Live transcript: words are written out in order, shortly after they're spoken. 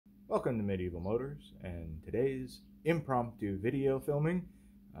Welcome to Medieval Motors and today's impromptu video filming.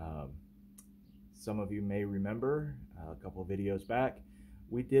 Some of you may remember a couple of videos back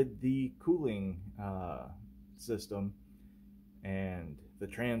we did the cooling system and the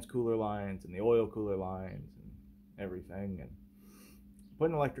trans cooler lines and the oil cooler lines and everything, and put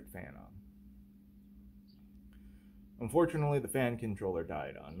an electric fan on. Unfortunately, the fan controller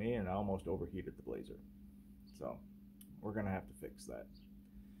died on me and I almost overheated the Blazer, so we're gonna have to fix that.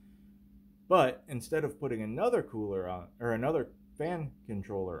 But instead of putting another cooler on, or another fan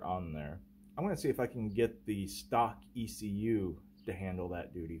controller on there, I'm going to see if I can get the stock ECU to handle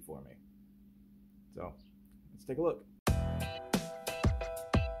that duty for me. So let's take a look.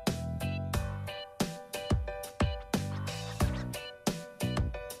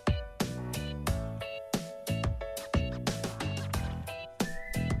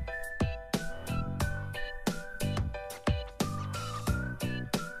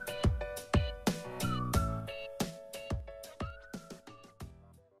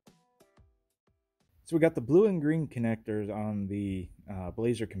 So we got the blue and green connectors on the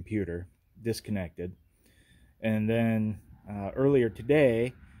Blazer computer disconnected, and then earlier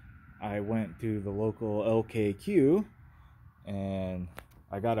today I went to the local LKQ and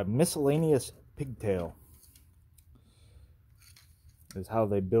I got a miscellaneous pigtail. Is how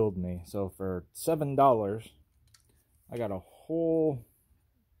they billed me. So for $7 I got a whole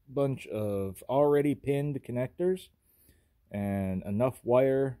bunch of already pinned connectors and enough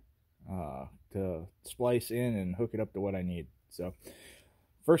wire to splice in and hook it up to what I need. So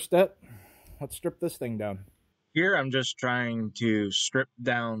first step, let's strip this thing down. Here I'm just trying to strip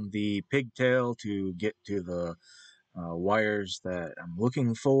down the pigtail to get to the wires that I'm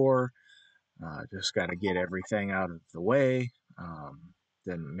looking for. Just got to get everything out of the way,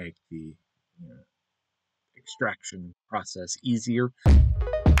 then make the extraction process easier.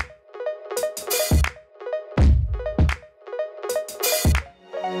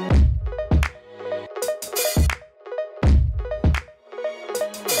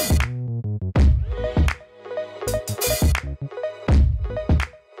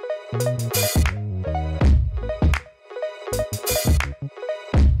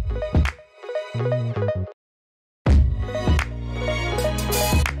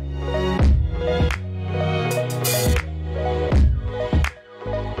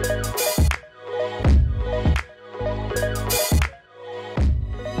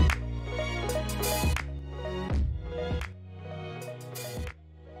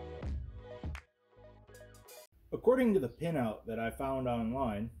 According to the pinout that I found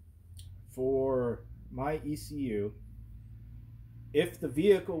online for my ECU, if the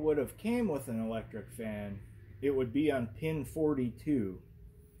vehicle would have came with an electric fan, it would be on pin 42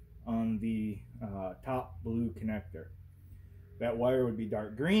 on the top blue connector. That wire would be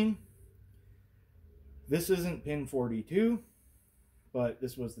dark green. This isn't pin 42, but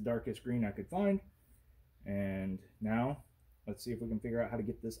this was the darkest green I could find. And now let's see if we can figure out how to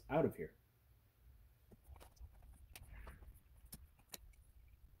get this out of here.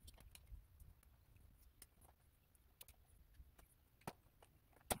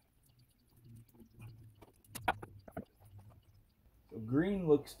 So green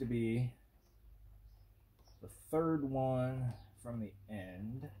looks to be the third one from the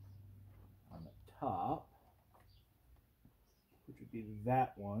end on the top, which would be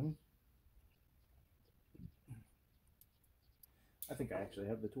that one. I think I actually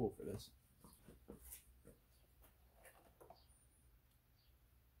have the tool for this.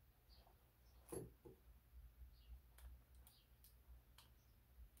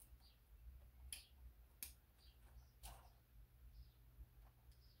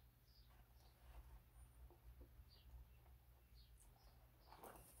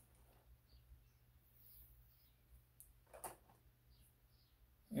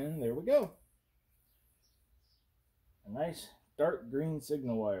 And there we go. A nice dark green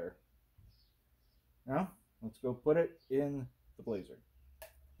signal wire. Now, let's go put it in the Blazer.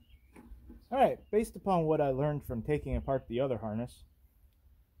 Alright, based upon what I learned from taking apart the other harness,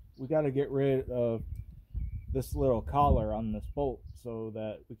 we got to get rid of this little collar on this bolt so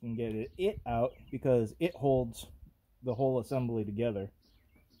that we can get it out, because it holds the whole assembly together.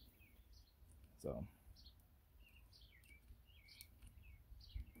 So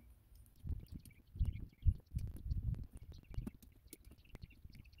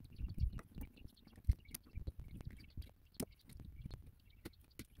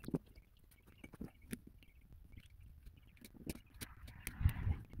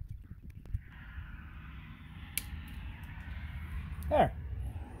there,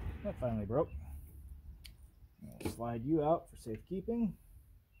 that finally broke. I'll slide you out for safekeeping.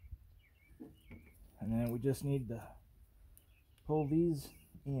 And then we just need to pull these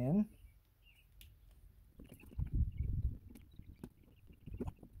in.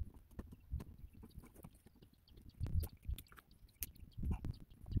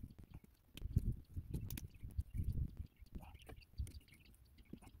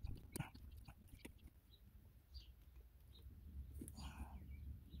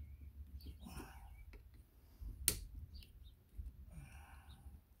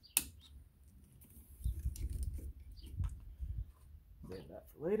 Save that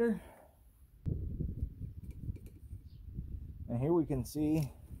for later. And here we can see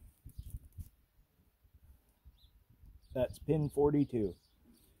that's pin 42.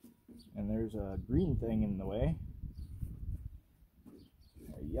 And there's a green thing in the way.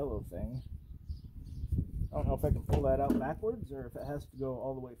 A yellow thing. I don't know if I can pull that out backwards or if it has to go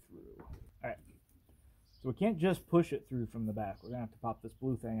all the way through. Alright. So we can't just push it through from the back. We're going to have to pop this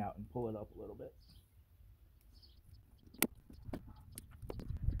blue thing out and pull it up a little bit.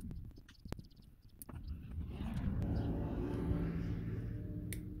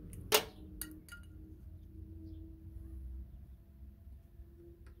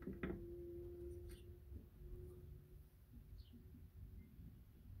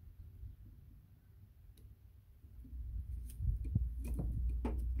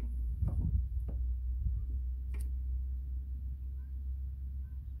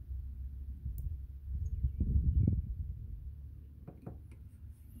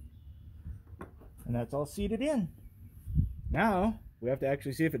 And that's all seated in. Now, we have to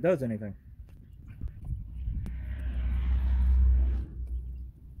actually see if it does anything.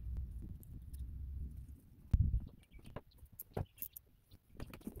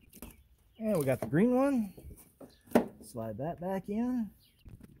 And we got the green one. Slide that back in.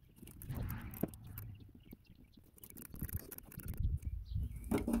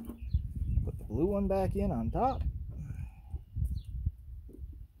 Put the blue one back in on top.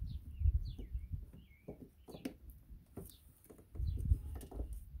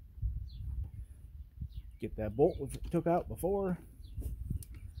 Get that bolt we took out before.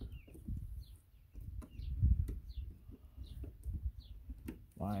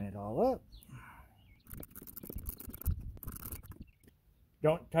 Line it all up.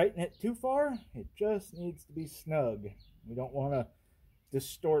 Don't tighten it too far. It just needs to be snug. We don't want to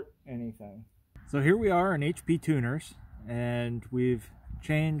distort anything. So here we are in HP Tuners, and we've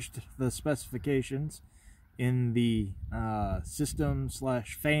changed the specifications in the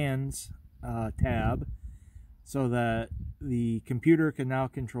system/fans tab, so that the computer can now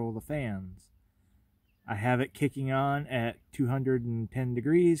control the fans. I have it kicking on at 210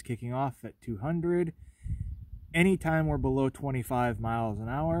 degrees, kicking off at 200. Anytime we're below 25 miles an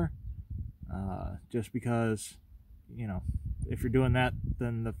hour, just because, you know, if you're doing that,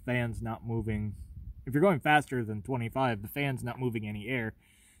 then the fan's not moving. If you're going faster than 25, the fan's not moving any air.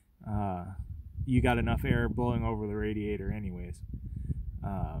 You got enough air blowing over the radiator anyways.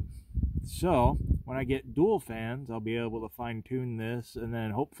 So when I get dual fans, I'll be able to fine tune this, and then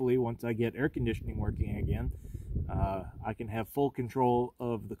hopefully once I get air conditioning working again, I can have full control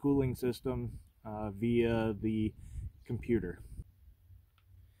of the cooling system via the computer.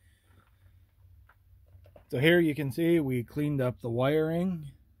 So here you can see we cleaned up the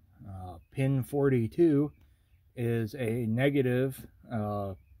wiring. Pin 42 is a negative.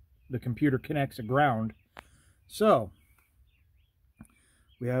 The computer connects a ground. So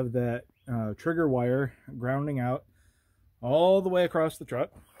we have that trigger wire grounding out all the way across the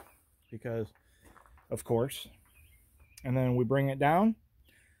truck, because of course. And then we bring it down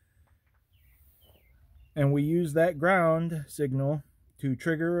and we use that ground signal to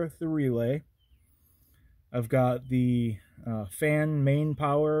trigger the relay. I've got the fan main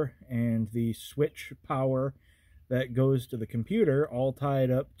power and the switch power that goes to the computer all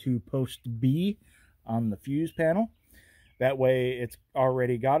tied up to post B on the fuse panel. That way it's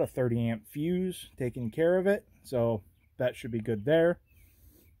already got a 30 amp fuse taking care of it, so that should be good there.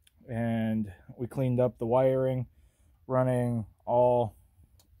 And we cleaned up the wiring, running all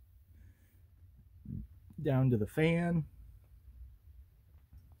down to the fan.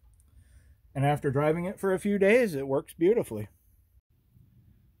 And after driving it for a few days, it works beautifully.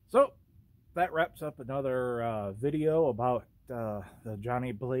 So that wraps up another video about the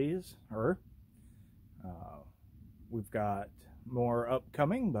Johnny Blaze. We've got more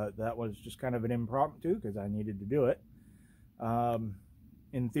upcoming, but that was just kind of an impromptu because I needed to do it.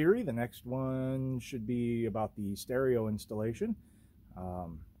 In theory, the next one should be about the stereo installation.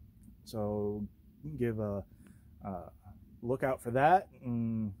 So give a look out for that.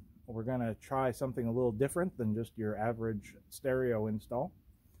 And we're going to try something a little different than just your average stereo install.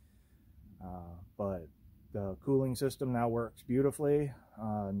 but the cooling system now works beautifully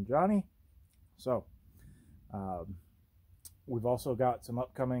on Johnny. So we've also got some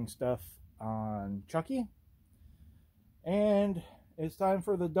upcoming stuff on Chucky, and it's time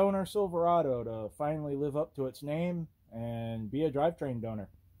for the donor Silverado to finally live up to its name and be a drivetrain donor.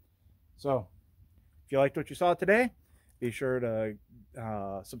 So if you liked what you saw today, be sure to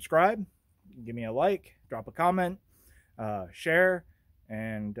subscribe, give me a like, drop a comment, share,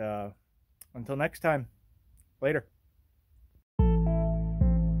 and until next time, later.